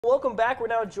Welcome back. We're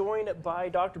now joined by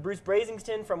Dr. Bruce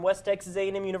Brasington from West Texas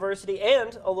A&M University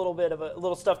and a little bit of a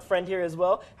little stuffed friend here as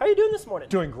well. How are you doing this morning?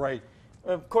 Doing great.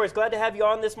 Of course, glad to have you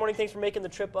on this morning. Thanks for making the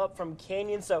trip up from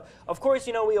Canyon. So, of course,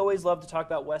 you know, we always love to talk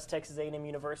about West Texas A&M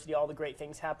University, all the great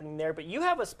things happening there, but you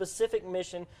have a specific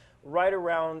mission right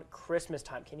around Christmas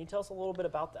time. Can you tell us a little bit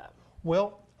about that?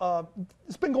 Well,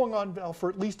 it's been going on now for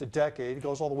at least a decade. It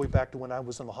goes all the way back to when I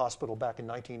was in the hospital back in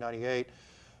 1998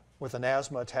 with an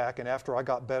asthma attack, and after I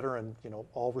got better, and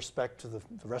all respect to the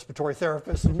respiratory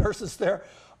therapists and nurses there,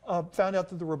 found out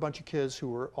that there were a bunch of kids who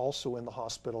were also in the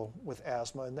hospital with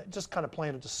asthma, and that just kind of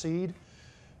planted a seed.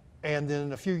 And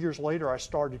then a few years later, I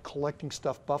started collecting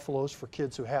stuffed buffaloes for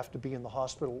kids who have to be in the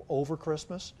hospital over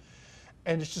Christmas.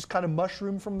 And it's just kind of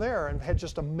mushroomed from there, and had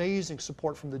just amazing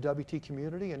support from the WT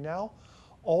community and now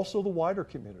also the wider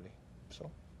community.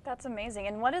 So that's amazing.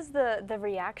 And what is the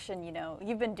reaction? You know,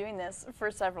 you've been doing this for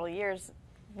several years.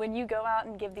 When you go out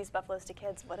and give these buffaloes to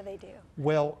kids, what do they do?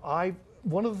 Well,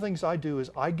 one of the things I do is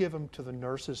I give them to the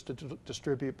nurses to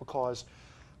distribute, because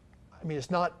I mean, it's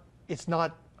not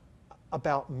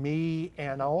about me,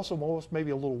 and I also am almost maybe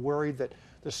a little worried that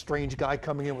this strange guy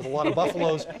coming in with a lot of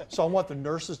buffaloes, so I want the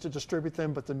nurses to distribute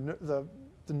them, but the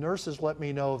nurses let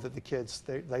me know that the kids,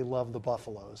 they love the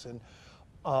buffaloes. And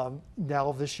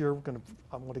now this year I'm going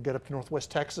to get up to Northwest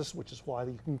Texas, which is why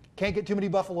you can't get too many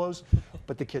buffaloes,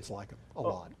 but the kids like them a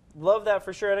lot. Love that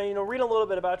for sure. And read a little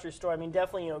bit about your story. I mean,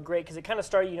 definitely great, because it kind of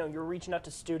started. You're reaching out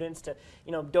to students to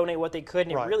donate what they could,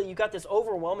 and right. it really, you got this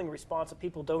overwhelming response of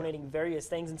people donating various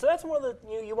things. And so that's one of the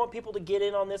you want people to get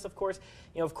in on this. Of course,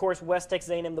 West Texas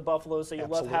A&M, the Buffaloes. So you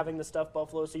Absolutely. love having the stuffed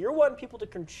buffaloes. So you're wanting people to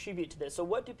contribute to this. So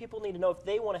what do people need to know if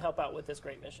they want to help out with this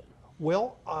great mission?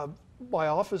 Well, my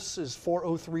office is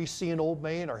 403 C in Old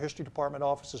Main. Our history department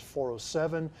office is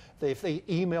 407. If they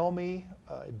email me,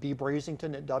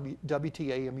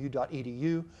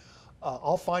 bbrasington@wtamu.edu,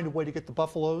 I'll find a way to get the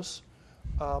buffaloes.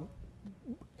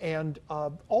 And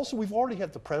also, we've already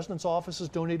had the president's office has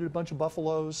donated a bunch of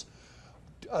buffaloes.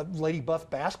 Lady Buff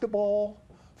Basketball,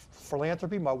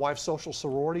 Philanthropy, my wife's social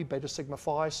sorority, Beta Sigma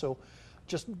Phi. So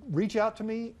just reach out to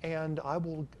me, and I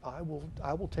will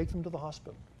take them to the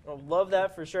hospital. I love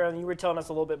that for sure. I mean, you were telling us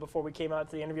a little bit before we came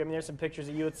out to the interview. I mean, there's some pictures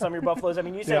of you with some of your buffaloes. I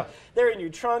mean, you said they're in your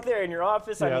trunk, they're in your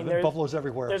office. Yeah, I mean, there's buffaloes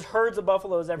everywhere. There's herds of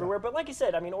buffaloes everywhere. But like you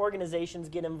said, I mean, organizations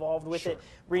get involved with it.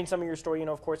 Reading some of your story,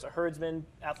 of course, the herdsmen,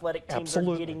 athletic teams are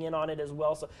getting in on it as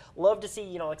well. So love to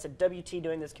see, like I said, WT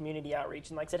doing this community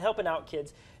outreach, and like I said, helping out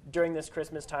kids during this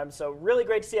Christmas time. So really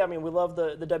great to see. I mean, we love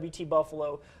the WT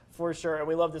Buffalo for sure, and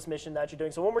we love this mission that you're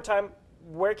doing. So one more time,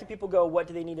 where can people go? What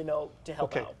do they need to know to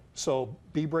help out? So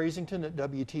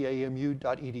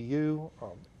bbrasington@wtamu.edu,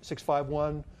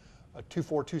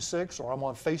 651-2426, or I'm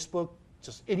on Facebook.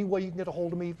 Just any way you can get a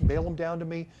hold of me, mail them down to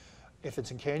me. If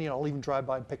it's in Canyon, I'll even drive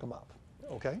by and pick them up.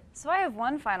 Okay? So I have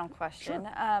one final question.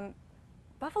 Sure.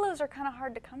 Buffaloes are kind of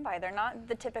hard to come by. They're not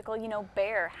the typical,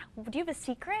 bear. Do you have a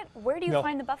secret? Where do you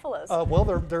find the buffaloes? Well,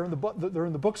 they're in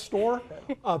the bookstore.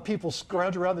 People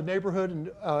scrounge around the neighborhood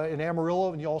in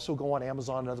Amarillo, and you also go on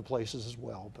Amazon and other places as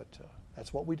well. But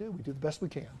that's what we do. We do the best we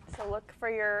can. So look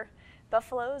for your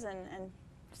buffaloes and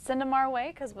send them our way,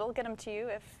 because we'll get them to you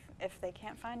if they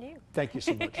can't find you. Thank you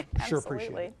so much. Sure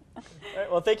appreciate it. All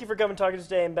right, well, thank you for coming and talking to us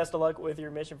today, and best of luck with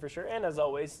your mission for sure. And as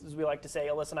always, as we like to say,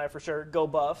 Alyssa and I for sure, go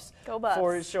Buffs. Go Buffs.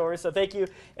 For sure. So thank you,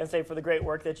 and say for the great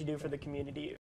work that you do for the community.